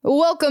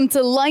Welcome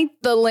to Light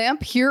the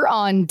Lamp here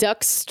on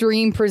Ducks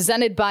Stream,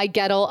 presented by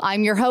Xcel.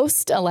 I'm your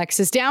host,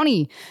 Alexis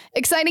Downie.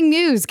 Exciting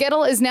news.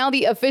 Xcel is now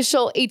the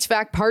official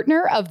HVAC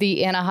partner of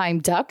the Anaheim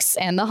Ducks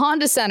and the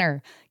Honda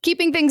Center,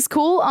 keeping things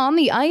cool on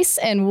the ice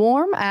and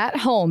warm at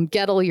home.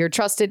 Xcel, your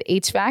trusted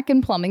HVAC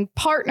and plumbing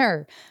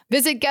partner.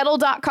 Visit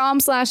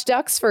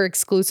Xcel.com/Ducks for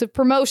exclusive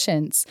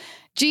promotions.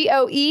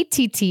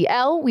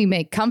 GOETTL, we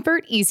make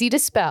comfort easy to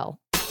spell.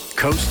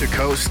 Coast to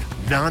coast,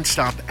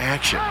 nonstop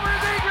action.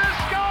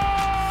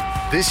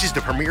 This is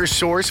the premier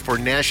source for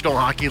National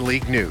Hockey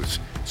League news,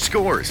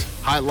 scores,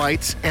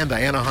 highlights, and the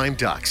Anaheim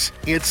Ducks.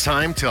 It's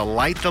time to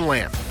light the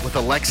lamp with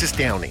Alexis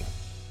Downie.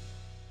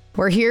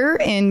 We're here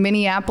in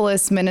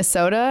Minneapolis,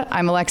 Minnesota.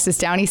 I'm Alexis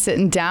Downie,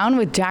 sitting down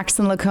with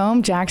Jackson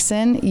LaCombe.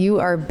 Jackson,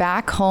 you are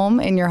back home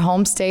in your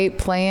home state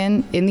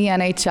playing in the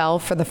NHL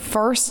for the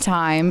first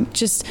time.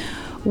 Just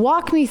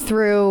walk me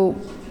through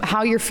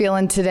how you're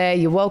feeling today.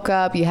 You woke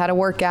up, you had a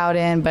workout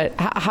in, but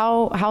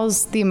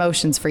how's the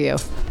emotions for you?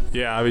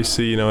 Yeah,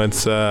 obviously,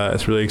 it's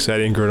really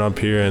exciting growing up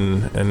here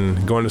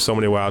and going to so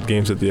many wild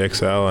games at the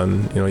Xcel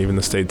and, even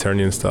the state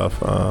tourney and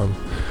stuff.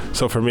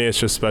 So for me, it's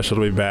just special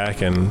to be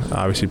back and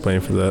obviously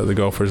playing for the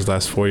Gophers the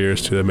last 4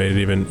 years too. That made it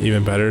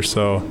even better.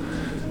 So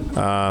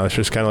it's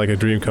just kind of like a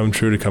dream come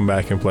true to come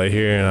back and play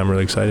here, and I'm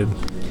really excited.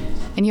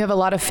 And you have a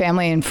lot of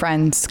family and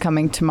friends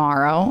coming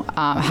tomorrow.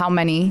 How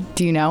many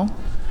do you know?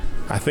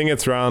 I think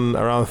it's around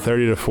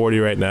 30 to 40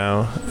 right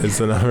now is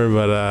the number,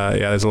 but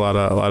there's a lot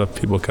of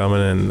people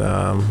coming, and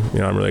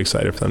I'm really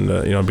excited for them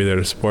to be there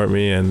to support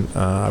me, and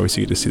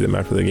obviously get to see them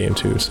after the game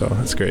too. So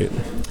that's great.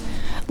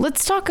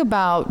 Let's talk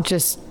about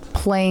just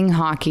playing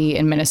hockey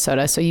in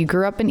Minnesota. So you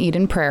grew up in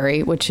Eden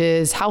Prairie, which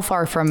is how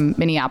far from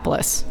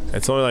Minneapolis?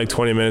 It's only like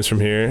 20 minutes from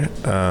here.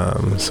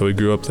 So we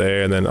grew up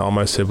there, and then all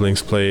my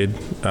siblings played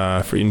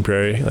for Eden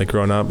Prairie, like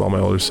growing up, all my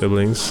older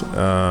siblings.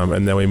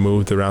 And then we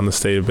moved around the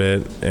state a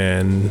bit,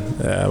 and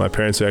my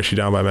parents are actually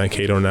down by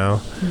Mankato now.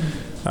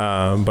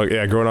 But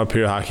yeah, growing up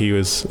here, hockey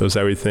was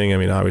everything. I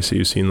mean, obviously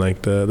you've seen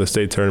like the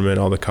state tournament,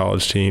 all the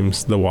college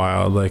teams, the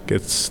Wild,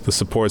 it's the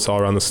support's all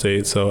around the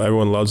state. So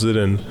everyone loves it,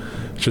 and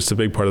it's just a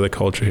big part of the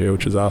culture here,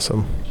 which is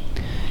awesome.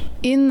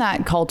 In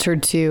that culture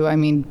too, I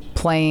mean,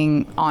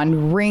 playing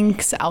on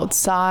rinks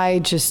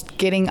outside, just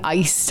getting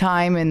ice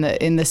time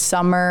in the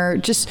summer,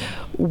 just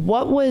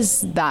what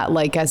was that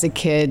like as a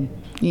kid,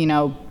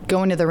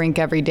 going to the rink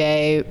every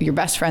day, your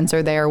best friends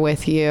are there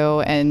with you,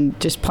 and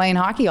just playing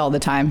hockey all the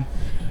time?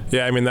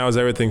 Yeah, I mean, that was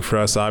everything for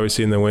us.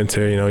 Obviously, in the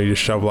winter, you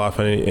just shovel off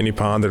any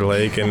pond or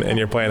lake, and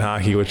you're playing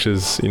hockey, which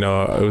is, it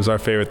was our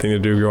favorite thing to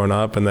do growing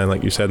up. And then,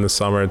 like you said, in the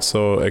summer, it's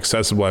so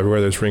accessible everywhere.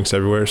 There's rinks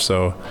everywhere.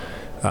 So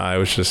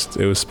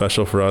it was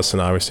special for us.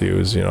 And obviously, it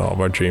was, all of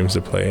our dreams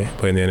to play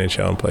in the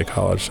NHL and play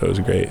college. So it was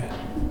great.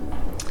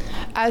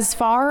 As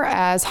far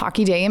as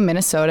Hockey Day in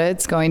Minnesota,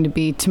 it's going to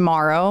be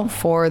tomorrow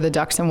for the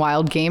Ducks and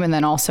Wild game, and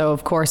then also,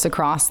 of course,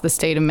 across the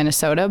state of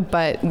Minnesota.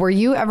 But were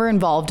you ever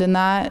involved in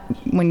that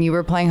when you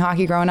were playing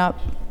hockey growing up?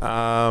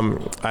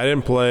 I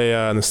didn't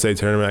play in the state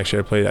tournament.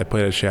 Actually, I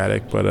played at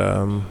Shattuck, but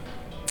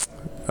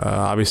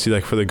obviously,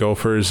 like for the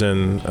Gophers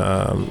and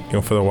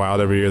for the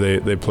Wild every year,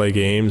 they play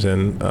games,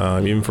 and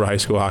even for high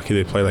school hockey,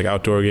 they play like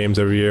outdoor games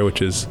every year,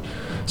 which is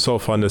so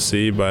fun to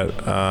see.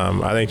 But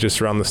I think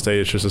just around the state,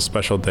 it's just a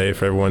special day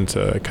for everyone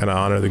to kind of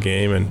honor the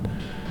game, and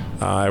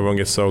everyone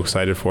gets so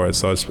excited for it.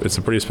 So it's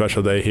a pretty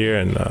special day here,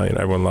 and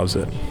everyone loves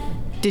it.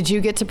 Did you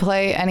get to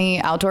play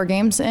any outdoor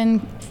games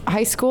in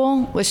high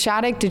school with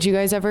Shattuck? Did you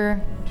guys ever?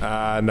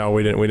 No,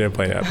 we didn't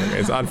play outdoor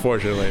games,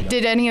 unfortunately. No.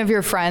 Did any of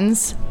your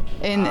friends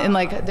in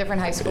like different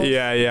high schools?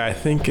 Yeah. I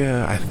think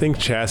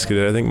Chaska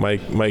did. I think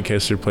Mike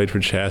Kessler played for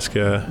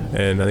Chaska,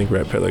 and I think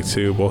Brett Pitlick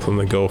too. Both of them,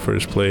 the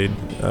Gophers, played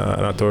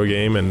an outdoor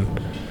game, and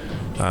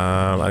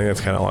I think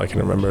that's kind of all I can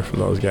remember from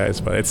those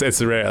guys. But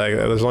it's rare. Like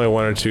there's only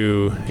 1 or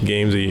 2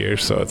 games a year,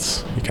 so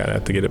you kind of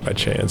have to get it by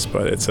chance.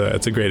 But it's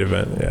a great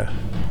event. Yeah.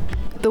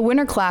 The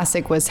Winter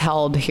Classic was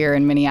held here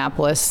in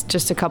Minneapolis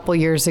just a couple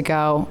years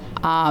ago.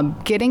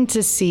 Getting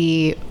to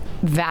see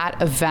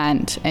that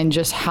event and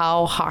just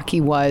how hockey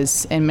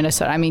was in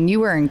Minnesota. I mean, you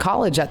were in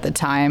college at the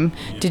time.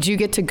 Did you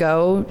get to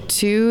go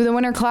to the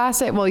Winter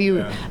Classic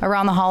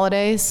around the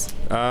holidays?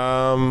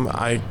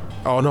 I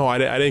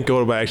didn't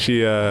go, but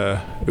actually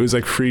it was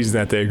like freezing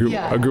that day.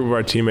 A group of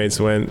our teammates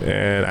went,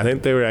 and I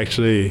think they were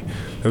actually,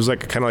 it was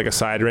like kind of like a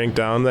side rink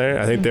down there.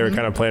 I think they were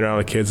kind of playing around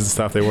with kids and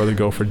stuff. They wore the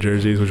Gopher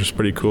jerseys, which was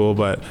pretty cool.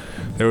 But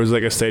there was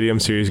like a Stadium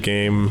Series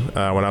game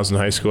when I was in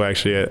high school,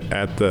 actually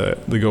at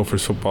the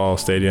Gophers football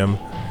stadium.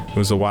 It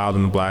was the Wild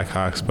and the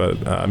Blackhawks,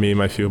 but me and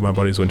a few of my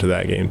buddies went to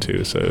that game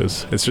too. So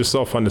it's just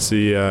so fun to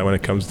see when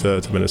it comes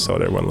to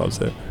Minnesota. Everyone loves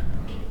it.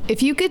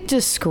 If you could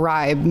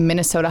describe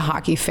Minnesota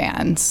hockey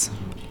fans,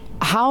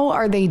 how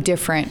are they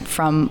different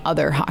from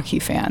other hockey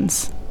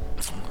fans?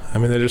 I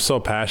mean, they're just so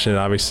passionate.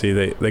 Obviously,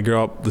 they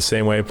grow up the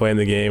same way playing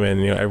the game,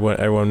 and everyone,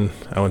 I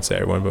wouldn't say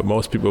everyone, but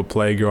most people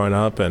play growing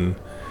up, and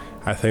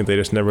I think they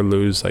just never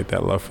lose like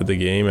that love for the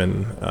game.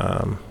 And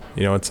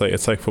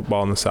it's like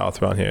football in the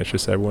South around here. It's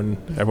just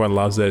everyone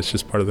loves it. It's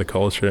just part of the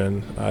culture,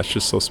 and it's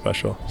just so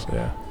special. So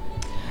yeah.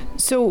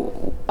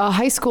 So a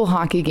high school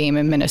hockey game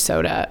in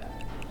Minnesota,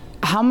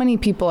 how many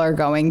people are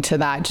going to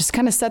that? Just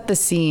kind of set the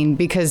scene,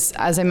 because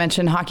as I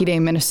mentioned, Hockey Day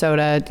in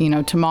Minnesota,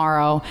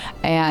 tomorrow,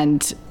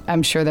 and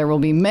I'm sure there will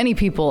be many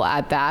people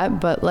at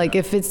that. But like,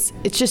 if it's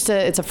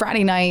a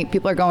Friday night,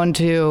 people are going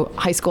to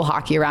high school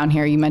hockey around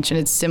here. You mentioned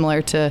it's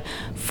similar to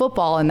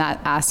football in that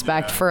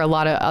aspect for a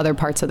lot of other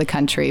parts of the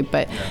country,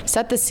 but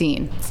set the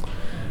scene.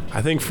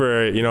 I think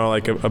for,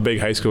 like a big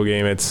high school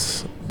game,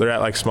 they're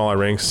at like smaller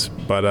rinks,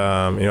 but,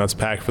 it's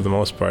packed for the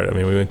most part. I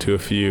mean, we went to a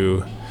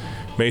few.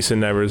 Mason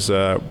Never's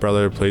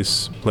brother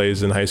plays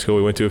in high school.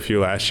 We went to a few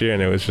last year,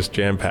 and it was just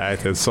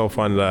jam-packed. It's so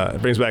fun.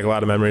 It brings back a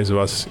lot of memories of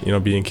us,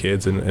 being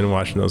kids and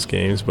watching those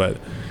games, but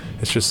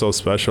it's just so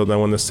special. Then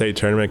when the state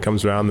tournament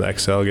comes around, the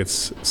Xcel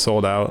gets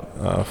sold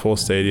out, full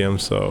stadium,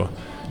 so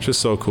it's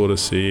just so cool to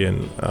see,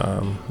 and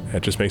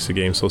it just makes the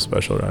game so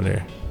special around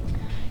here.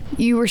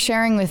 You were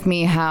sharing with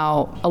me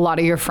how a lot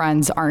of your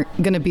friends aren't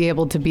going to be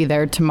able to be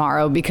there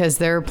tomorrow because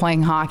they're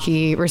playing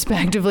hockey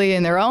respectively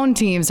in their own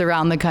teams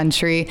around the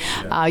country.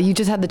 You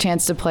just had the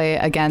chance to play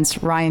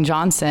against Ryan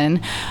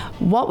Johnson.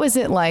 What was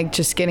it like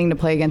just getting to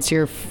play against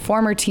your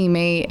former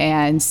teammate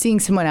and seeing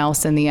someone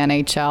else in the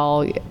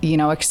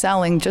NHL,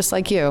 excelling just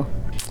like you?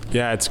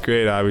 Yeah, it's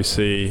great.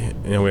 Obviously,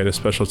 we had a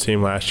special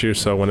team last year,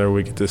 so whenever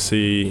we get to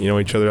see,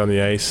 each other on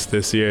the ice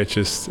this year, it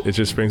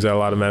just brings out a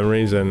lot of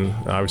memories, and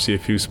obviously a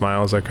few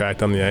smiles are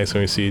cracked on the ice when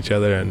we see each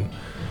other. And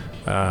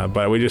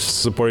but we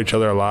just support each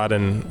other a lot,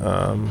 and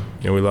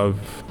we love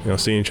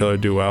seeing each other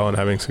do well and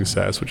having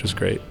success, which is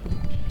great.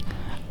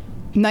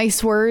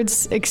 Nice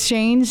words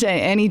exchanged.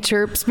 Any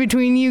chirps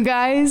between you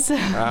guys?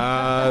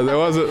 There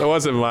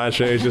wasn't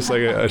much. It was just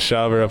like a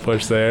shove or a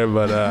push there.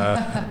 But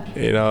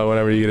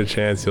whenever you get a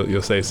chance,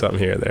 you'll say something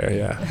here or there.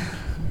 Yeah,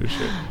 for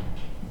sure.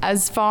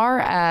 As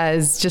far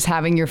as just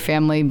having your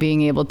family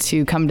being able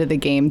to come to the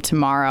game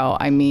tomorrow,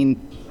 I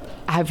mean,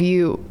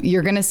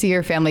 you're going to see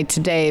your family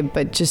today,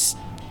 but just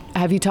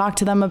have you talked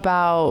to them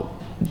about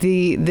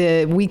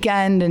the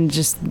weekend and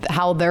just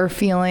how they're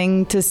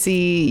feeling to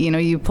see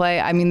you play?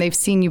 I mean, they've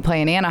seen you play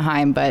in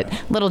Anaheim, but a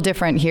little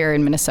different here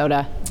in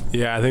Minnesota.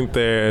 Yeah, I think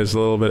there's a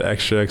little bit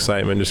extra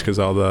excitement just because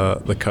all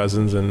the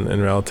cousins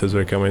and relatives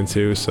are coming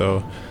too,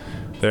 so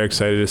they're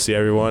excited to see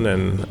everyone,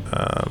 and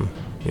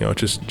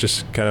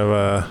just kind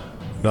of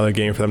another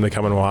game for them to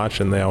come and watch,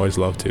 and they always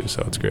love to,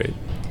 so it's great.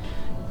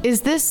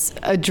 Is this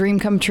a dream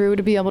come true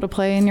to be able to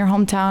play in your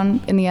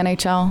hometown in the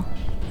NHL?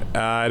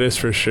 It is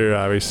for sure.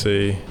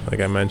 Obviously, like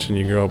I mentioned,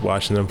 you grew up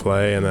watching them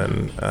play, and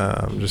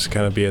then just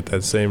kind of be at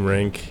that same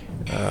rink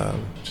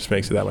just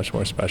makes it that much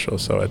more special.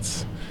 So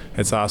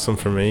it's awesome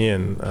for me,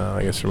 and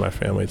I guess for my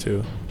family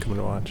too, coming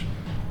to watch.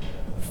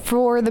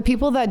 For the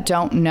people that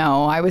don't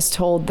know, I was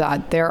told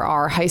that there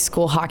are high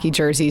school hockey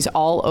jerseys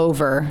all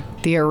over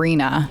the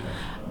arena.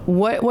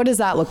 What does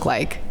that look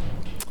like?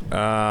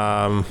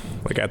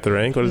 Like at the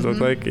rink, what does it look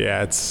like?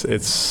 Yeah,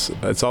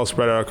 it's all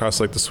spread out across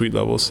like the suite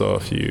levels. So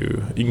if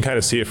you can kind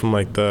of see it from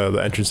like the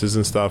entrances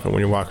and stuff, and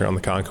when you're walking around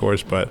the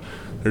concourse, but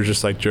there's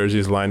just like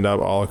jerseys lined up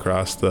all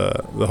across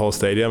the whole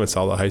stadium. It's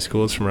all the high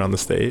schools from around the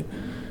state.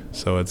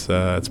 So it's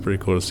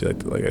pretty cool to see,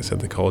 like I said,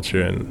 the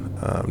culture,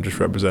 and just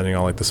representing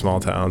all like the small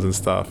towns and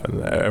stuff,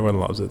 and everyone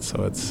loves it.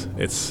 So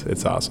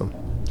it's awesome.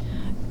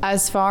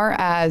 As far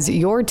as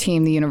your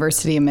team, the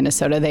University of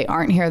Minnesota, they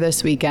aren't here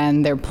this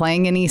weekend. They're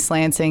playing in East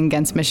Lansing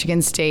against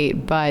Michigan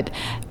State. But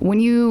when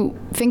you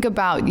think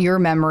about your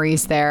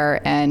memories there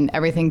and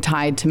everything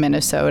tied to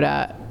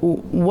Minnesota,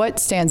 what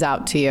stands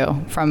out to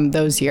you from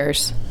those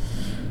years?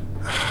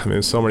 I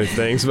mean, so many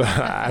things, but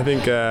I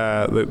think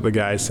the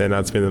guys stand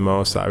out to me the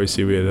most.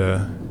 Obviously, we had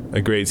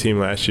a great team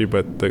last year,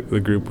 but the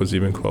group was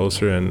even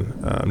closer,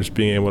 and just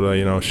being able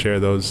to share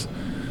those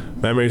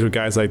memories with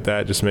guys like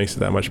that just makes it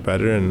that much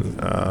better, and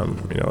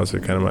those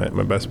are kind of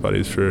my best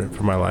buddies for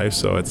my life.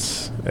 So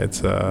it's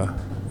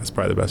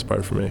probably the best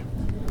part for me.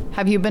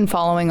 Have you been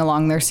following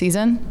along their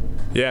season?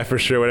 Yeah, for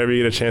sure. Whenever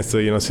you get a chance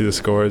to see the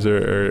scores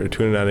or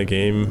tune in on a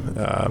game,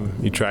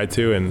 you try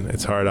to, and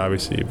it's hard.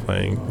 Obviously, you're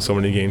playing so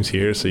many games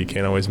here, so you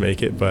can't always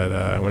make it. But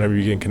whenever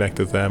you can connect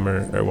with them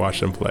or watch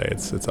them play,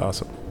 it's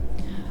awesome.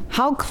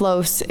 How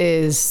close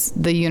is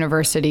the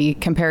university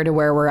compared to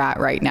where we're at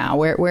right now?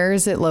 Where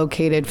is it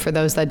located for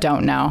those that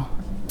don't know?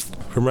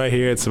 From right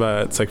here, it's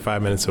like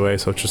 5 minutes away,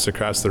 so it's just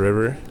across the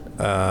river,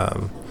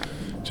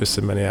 just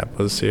in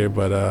Minneapolis here.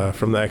 But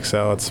from the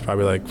Xcel, it's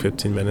probably like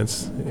 15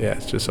 minutes. Yeah,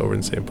 it's just over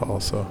in St.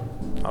 Paul, so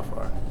not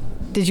far.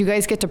 Did you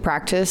guys get to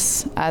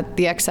practice at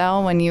the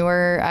Xcel when you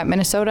were at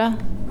Minnesota?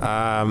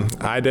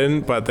 I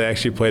didn't, but they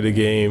actually played a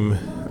game.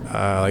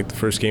 Like the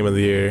first game of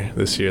the year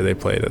this year, they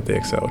played at the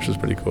Xcel, which was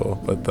pretty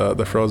cool. But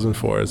the Frozen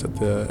Four is at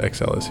the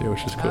Xcel this year,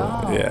 which is cool.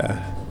 Oh.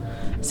 Yeah.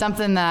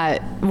 Something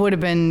that would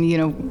have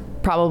been,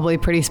 probably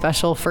pretty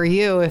special for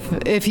you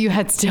if you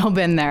had still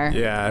been there.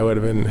 Yeah, it would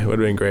have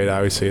been great.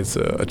 Obviously, it's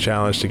a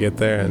challenge to get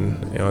there,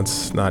 and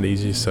it's not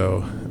easy.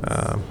 So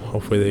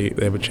hopefully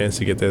they have a chance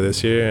to get there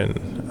this year, and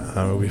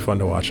it'll be fun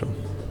to watch them.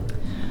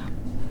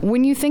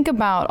 When you think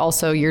about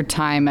also your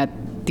time at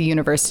the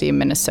University of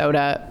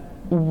Minnesota,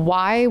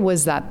 Why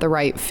was that the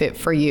right fit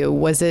for you?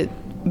 Was it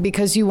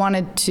because you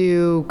wanted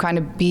to kind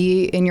of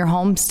be in your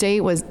home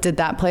state? Did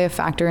that play a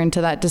factor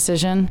into that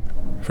decision?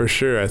 For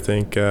sure. I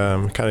think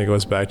kind of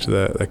goes back to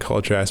the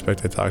culture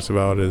aspect I talked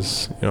about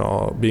is,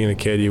 being a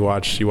kid, you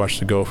watch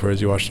the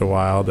Gophers, you watch the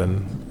Wild,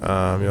 and,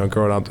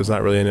 growing up, there's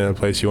not really any other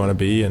place you want to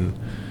be. And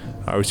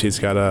obviously it's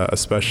got a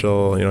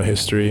special,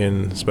 history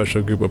and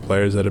special group of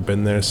players that have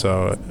been there.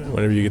 So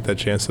whenever you get that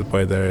chance to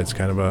play there, it's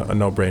kind of a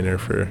no-brainer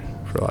for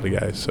a lot of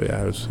guys. So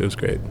yeah, it was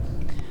great.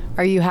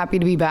 Are you happy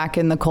to be back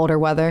in the colder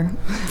weather?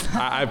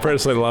 I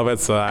personally love it,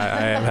 so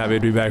I am happy to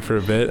be back for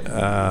a bit.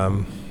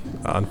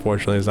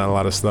 Unfortunately, there's not a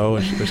lot of snow,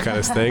 which kind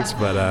of stinks,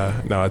 but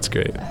no, it's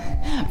great.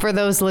 For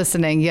those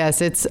listening,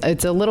 yes, it's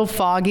a little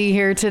foggy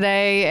here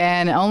today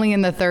and only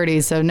in the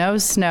 30s, so no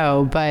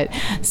snow, but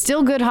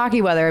still good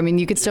hockey weather. I mean,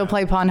 you could still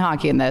play pond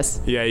hockey in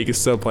this. Yeah, you can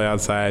still play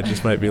outside. It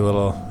just might be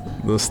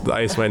the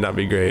ice might not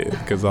be great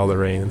because of all the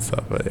rain and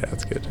stuff, but yeah,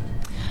 it's good.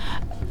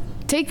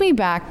 Take me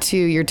back to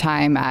your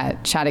time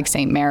at Shattuck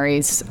St.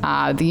 Mary's.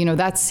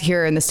 That's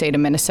here in the state of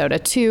Minnesota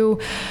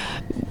too.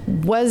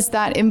 Was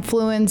that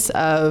influence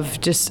of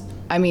just,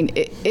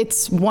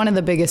 it's one of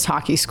the biggest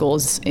hockey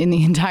schools in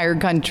the entire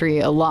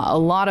country. A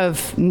lot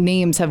of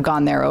names have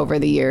gone there over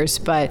the years,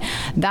 but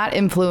that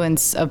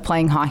influence of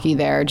playing hockey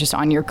there just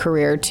on your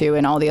career too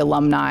and all the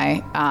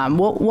alumni,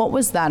 what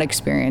was that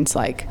experience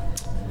like?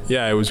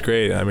 Yeah, it was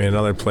great.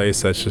 Another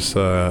place that's just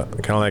kind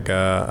of like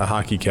a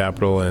hockey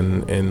capital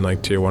in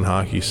like Tier 1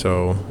 hockey.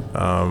 So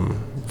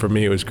for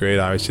me, it was great.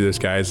 Obviously, there's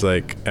guys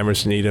like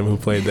Emerson Edom who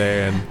played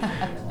there and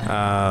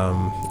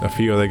a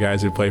few other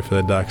guys who played for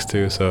the Ducks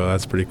too. So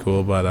that's pretty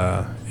cool. But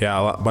a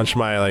bunch of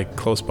my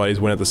close buddies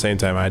went at the same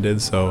time I did.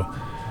 So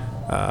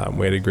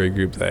we had a great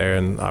group there,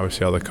 and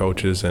obviously all the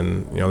coaches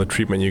and the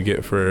treatment you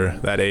get for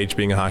that age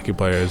being a hockey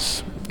player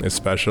is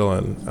special,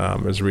 and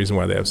there's a reason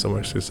why they have so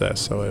much success.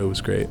 So it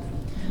was great.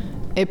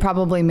 It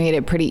probably made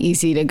it pretty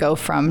easy to go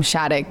from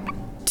Shattuck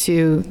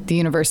to the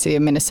University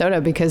of Minnesota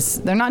because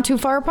they're not too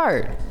far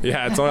apart.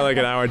 Yeah, it's only like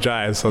an hour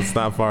drive, so it's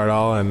not far at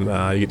all, and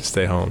you get to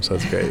stay home, so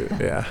it's great.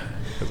 Yeah,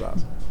 it's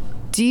awesome.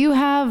 Do you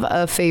have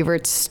a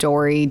favorite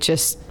story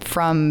just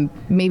from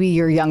maybe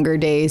your younger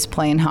days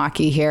playing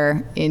hockey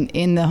here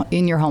in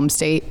your home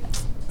state?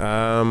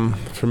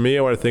 For me,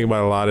 what I think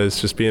about a lot is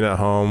just being at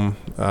home.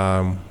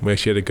 We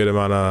actually had a good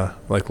amount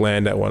of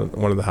land at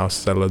one of the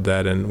houses I lived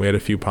at, and we had a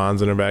few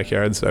ponds in our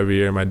backyard. So every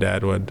year my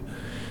dad would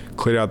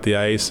clear out the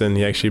ice, and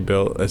he actually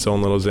built his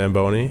own little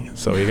Zamboni.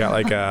 So he got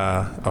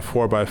a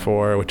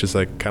 4x4, which is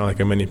kind of like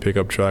a mini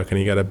pickup truck, and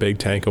he got a big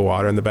tank of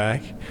water in the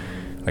back,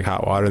 like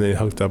hot water, and then he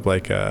hooked up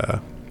I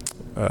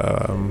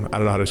don't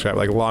know how to describe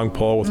it, a long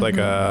pole with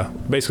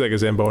basically like a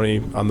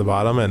Zamboni on the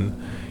bottom,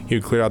 and he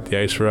would clear out the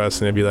ice for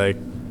us, and it'd be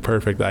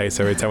perfect ice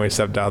every time we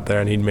stepped out there,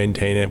 and he'd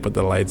maintain it, put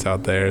the lights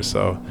out there.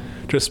 So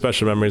just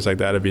special memories like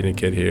that of being a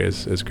kid here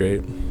is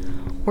great.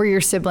 Were your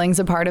siblings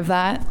a part of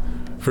that?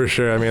 For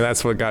sure.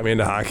 That's what got me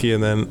into hockey,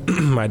 and then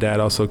my dad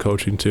also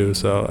coaching too,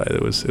 so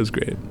it was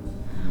great.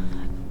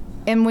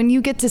 And when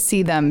you get to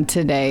see them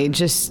today,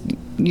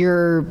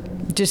 you're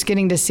just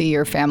getting to see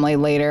your family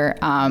later,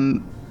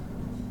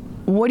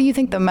 what do you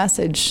think the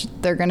message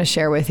they're going to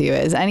share with you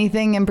is?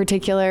 Anything in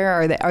particular?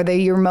 Are they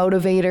your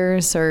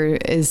motivators, or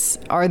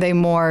are they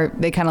more,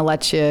 they kind of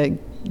let you,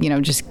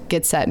 just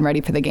get set and ready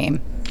for the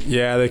game?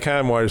 Yeah, they kind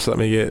of more just let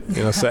me get,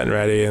 set and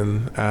ready,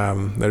 and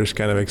they're just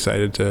kind of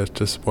excited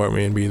to support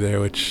me and be there,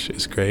 which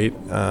is great.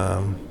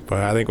 But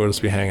I think we'll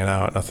just be hanging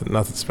out.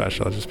 Nothing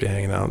special. I'll just be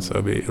hanging out,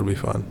 so it'll be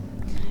fun.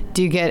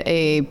 Do you get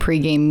a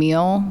pregame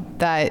meal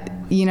that,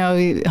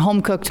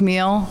 home cooked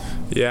meal?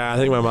 Yeah, I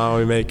think my mom will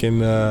be making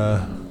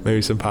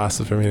maybe some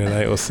pasta for me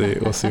tonight. We'll see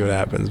what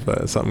happens,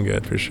 but something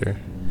good for sure.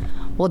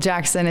 Well,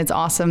 Jackson, it's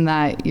awesome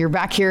that you're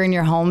back here in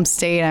your home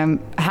state. I'm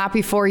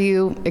happy for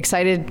you,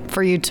 excited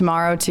for you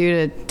tomorrow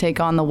too to take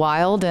on the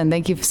Wild, and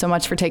thank you so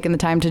much for taking the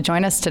time to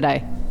join us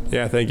today.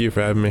 Yeah, thank you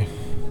for having me.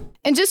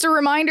 And just a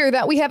reminder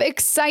that we have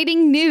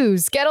exciting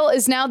news. Gettle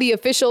is now the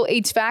official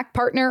HVAC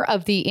partner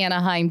of the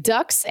Anaheim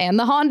Ducks and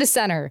the Honda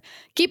Center.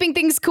 Keeping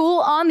things cool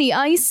on the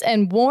ice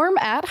and warm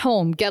at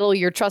home. Gettle,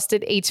 your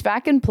trusted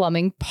HVAC and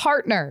plumbing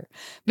partner.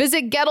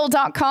 Visit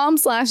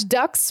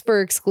Gettle.com/Ducks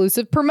for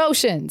exclusive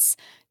promotions.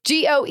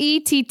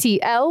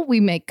 GOETTL, we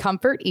make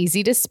comfort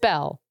easy to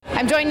spell.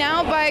 I'm joined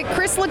now by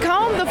Chris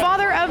LaCombe, the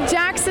father of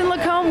Jackson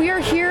LaCombe. We are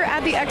here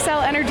at the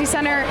Xcel Energy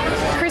Center.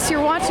 Chris,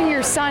 you're watching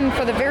your son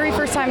for the very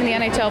first time in the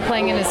NHL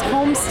playing in his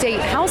home state.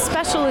 How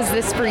special is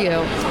this for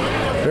you?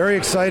 Very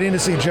exciting to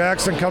see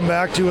Jackson come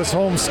back to his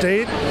home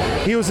state.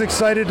 He was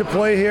excited to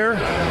play here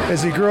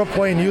as he grew up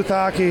playing youth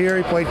hockey here.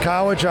 He played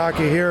college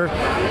hockey here.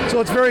 So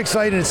it's very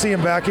exciting to see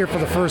him back here for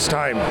the first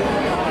time.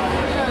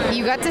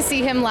 You got to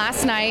see him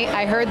last night.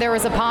 I heard there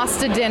was a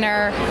pasta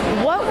dinner.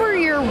 What were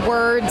your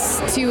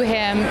words to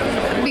him?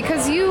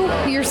 Because you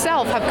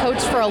yourself have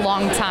coached for a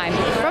long time.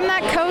 From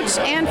that coach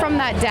and from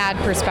that dad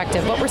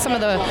perspective, what were some of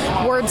the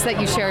words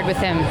that you shared with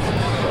him?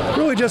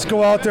 Really just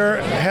go out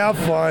there, have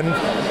fun,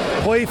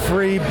 play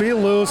free, be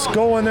loose,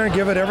 go in there and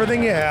give it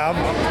everything you have,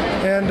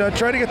 and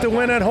try to get the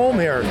win at home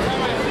here.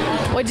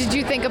 What did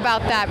you think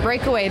about that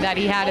breakaway that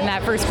he had in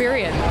that first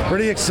period?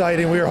 Pretty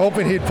exciting. We were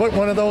hoping he'd put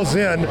one of those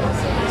in.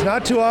 It's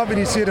not too often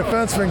you see a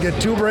defenseman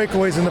get 2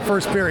 breakaways in the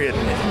first period.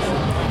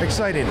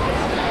 Exciting.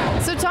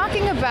 So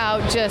talking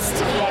about just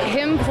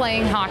him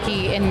playing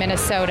hockey in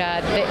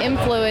Minnesota, the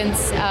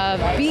influence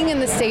of being in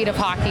the state of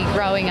hockey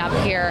growing up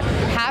here,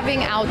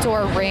 having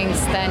outdoor rinks,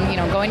 then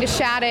going to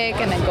Shattuck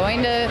and then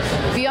going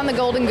to be on the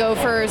Golden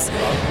Gophers,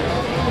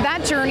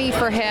 that journey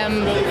for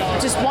him,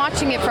 just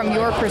watching it from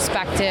your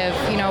perspective,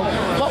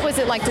 what was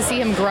it like to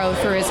see him grow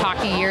through his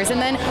hockey years and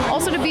then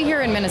also to be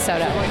here in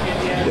Minnesota?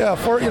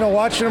 Yeah,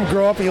 watching him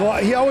grow up,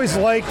 he always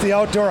liked the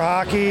outdoor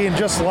hockey and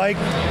just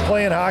liked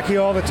playing hockey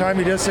all the time.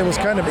 It was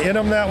kind of in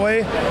him that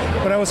way.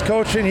 When I was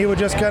coaching, he would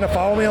just kind of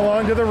follow me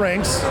along to the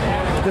rinks,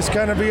 just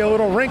kind of be a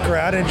little rink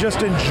rat and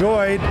just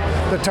enjoyed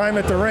the time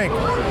at the rink.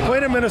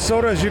 Playing in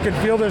Minnesota, as you can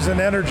feel, there's an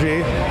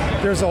energy.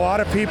 There's a lot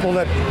of people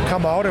that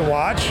come out and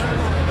watch.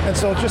 And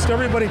so just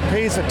everybody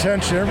pays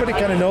attention. Everybody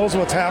kind of knows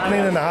what's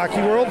happening in the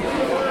hockey world.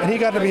 And he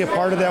got to be a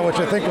part of that, which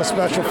I think was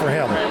special for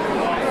him.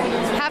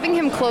 Having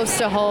him close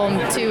to home,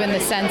 too, in the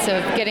sense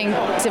of getting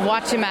to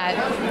watch him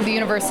at the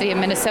University of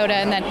Minnesota,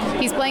 and then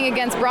he's playing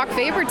against Brock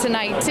Faber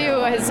tonight,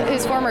 too,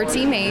 his former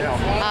teammate.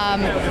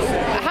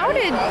 How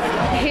did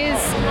his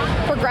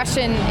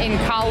progression in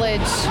college,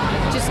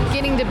 just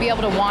getting to be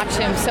able to watch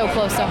him so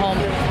close to home,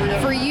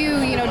 for you,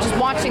 just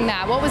watching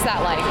that, what was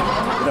that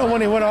like?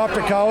 When he went off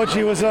to college,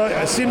 he was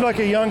seemed like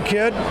a young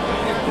kid.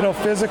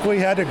 Physically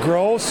had to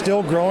grow,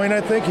 still growing,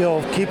 I think.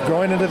 He'll keep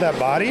growing into that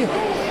body.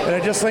 And I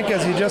just think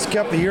as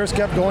the years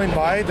kept going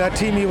by, that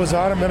team he was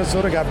on in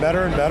Minnesota got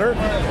better and better.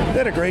 They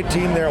had a great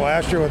team there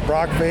last year with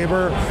Brock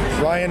Faber,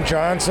 Ryan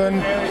Johnson,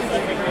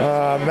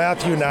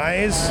 Matthew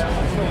Nyes,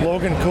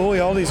 Logan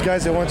Cooley, all these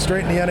guys that went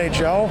straight in the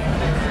NHL.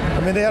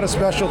 I mean, they had a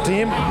special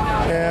team,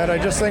 and I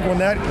just think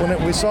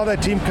when we saw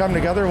that team come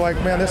together,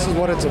 man, this is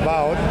what it's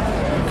about.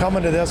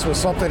 Coming to this was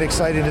something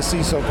exciting to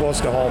see so close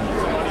to home.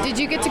 Did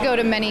you get to go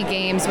to many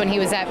games when he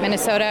was at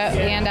Minnesota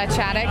and at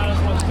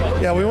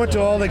Shattuck? Yeah, we went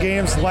to all the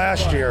games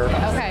last year.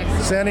 Okay.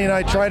 Sandy and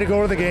I try to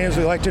go to the games.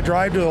 We like to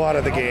drive to a lot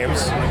of the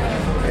games.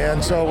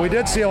 And so we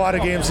did see a lot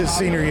of games his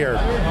senior year.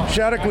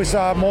 Shattuck, we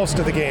saw most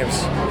of the games.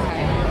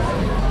 Okay.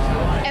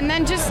 And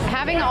then just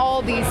having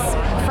all these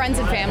friends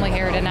and family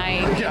here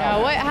tonight,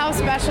 how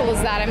special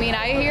is that? I mean,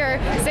 I hear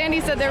Sandy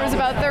said there was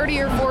about 30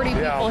 or 40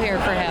 people here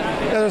for him.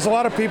 Yeah, there's a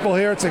lot of people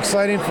here. It's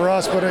exciting for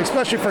us, but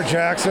especially for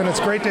Jackson. It's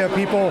great to have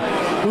people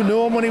who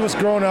knew him when he was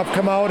growing up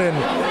come out and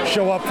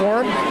show up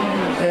for him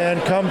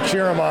and come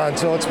cheer him on.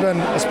 So it's been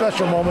a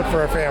special moment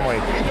for our family.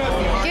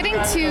 Getting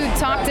to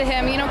talk to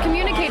him,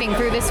 communicating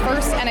through this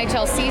first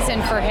NHL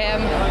season for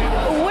him,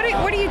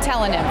 what are you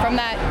telling him from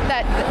that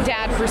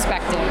dad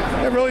perspective?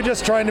 I'm really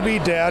just trying to be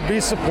dad, be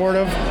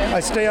supportive. I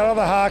stay out of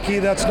the hockey.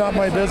 That's not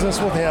my business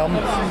with him.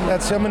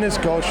 That's him and his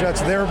coach.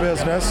 That's their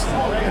business.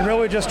 And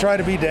really just try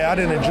to be dad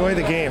and enjoy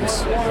the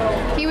games.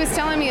 He was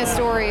telling me a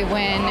story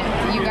when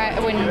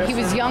he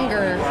was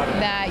younger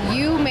that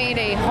you made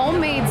a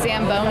homemade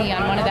Zamboni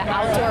on one of the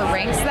outdoor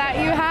rinks that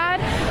you had.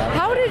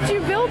 How did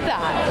you build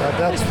that?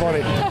 That's funny.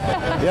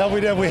 Yeah,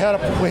 we did. We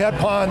had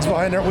ponds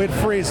behind there. We'd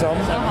freeze them.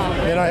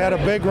 And I had a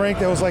big rink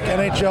that was like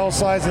NHL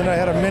size, and I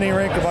had a mini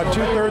rink about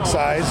 2/3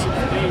 size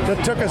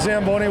that took a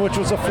Zamboni, which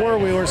was a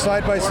 4-wheeler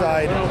side by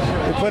side.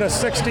 We put a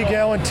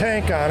 60-gallon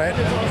tank on it,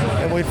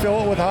 and we'd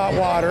fill it with hot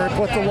water,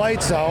 put the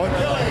lights out.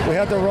 We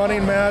had the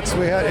running mats.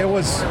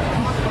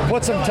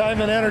 Put some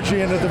time and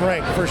energy into the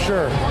rink for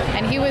sure.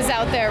 And he was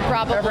out there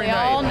probably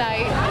all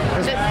night.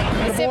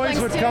 The boys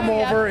would come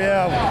over.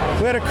 Yeah,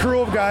 we had a crew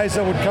of guys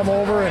that would come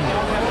over,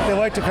 and they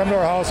liked to come to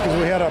our house because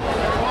we had a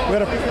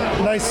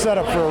nice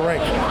setup for a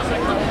rink.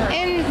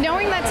 And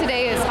knowing that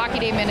today is Hockey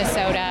Day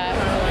Minnesota,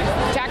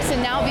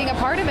 Jackson now being a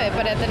part of it,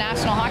 but at the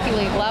National Hockey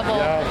League level,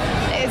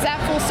 is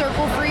that full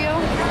circle for you?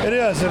 It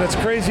is, and it's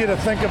crazy to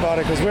think about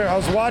it because I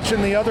was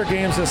watching the other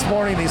games this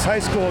morning, these high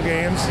school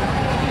games,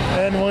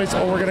 and we're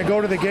going to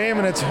go to the game,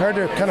 and it's hard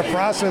to kind of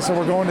process that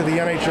we're going to the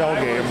NHL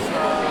game.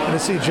 And to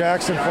see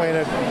Jackson playing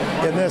it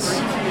in this,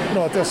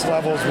 at this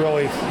level is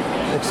really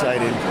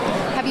exciting.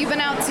 Have you been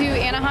out to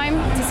Anaheim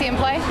to see him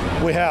play?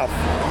 We have.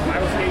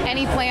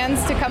 Any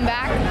plans to come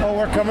back? Oh,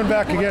 we're coming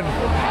back again.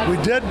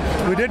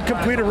 We did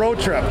complete a road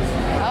trip.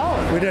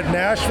 Oh. We did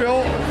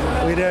Nashville,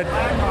 we did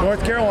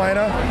North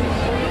Carolina,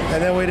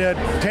 and then we did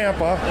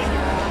Tampa,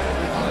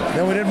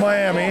 then we did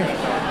Miami,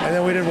 and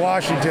then we did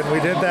Washington. We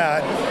did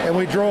that, and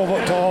we drove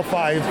up to all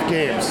 5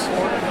 games.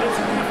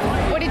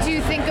 What did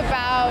you think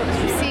about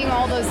seeing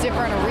all those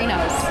different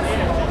arenas?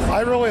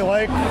 I really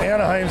like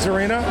Anaheim's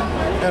arena,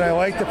 and I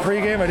like the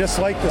pregame. I just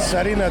like the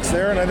setting that's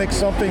there, and I think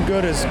something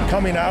good is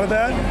coming out of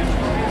that.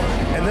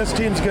 and this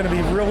team's going to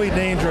be really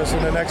dangerous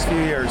in the next few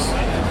years.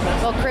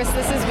 Well, Chris,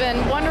 this has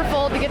been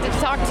wonderful to get to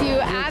talk to you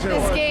at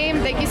this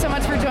game. Thank you so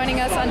much for joining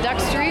us on Duck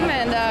Stream,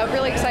 and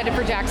really excited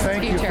for Jackson's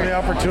future. Thank you for the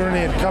opportunity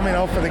and coming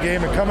out for the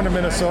game and coming to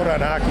Minnesota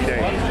on Hockey Day.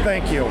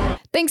 Thank you.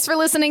 Thanks for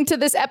listening to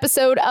this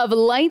episode of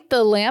Light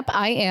the Lamp.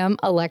 I am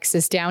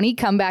Alexis Downie.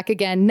 Come back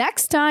again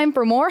next time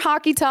for more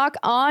hockey talk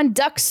on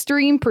Duck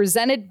Stream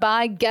presented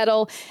by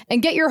Gettle.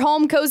 And get your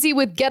home cozy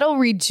with Gettle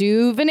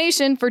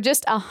Rejuvenation for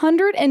just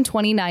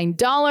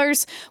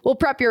 $129. We'll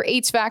prep your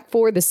HVAC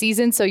for the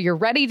season so you're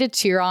ready to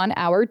cheer on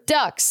our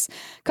Ducks.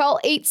 Call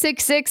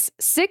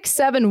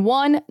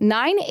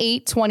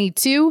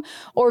 866-671-9822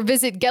 or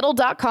visit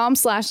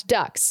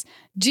Gettle.com/Ducks.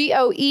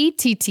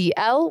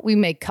 GOETTL. We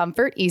make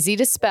comfort easy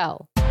to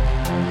spell.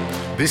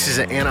 This is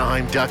an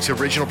Anaheim Ducks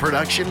original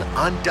production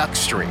on Duck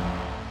Stream.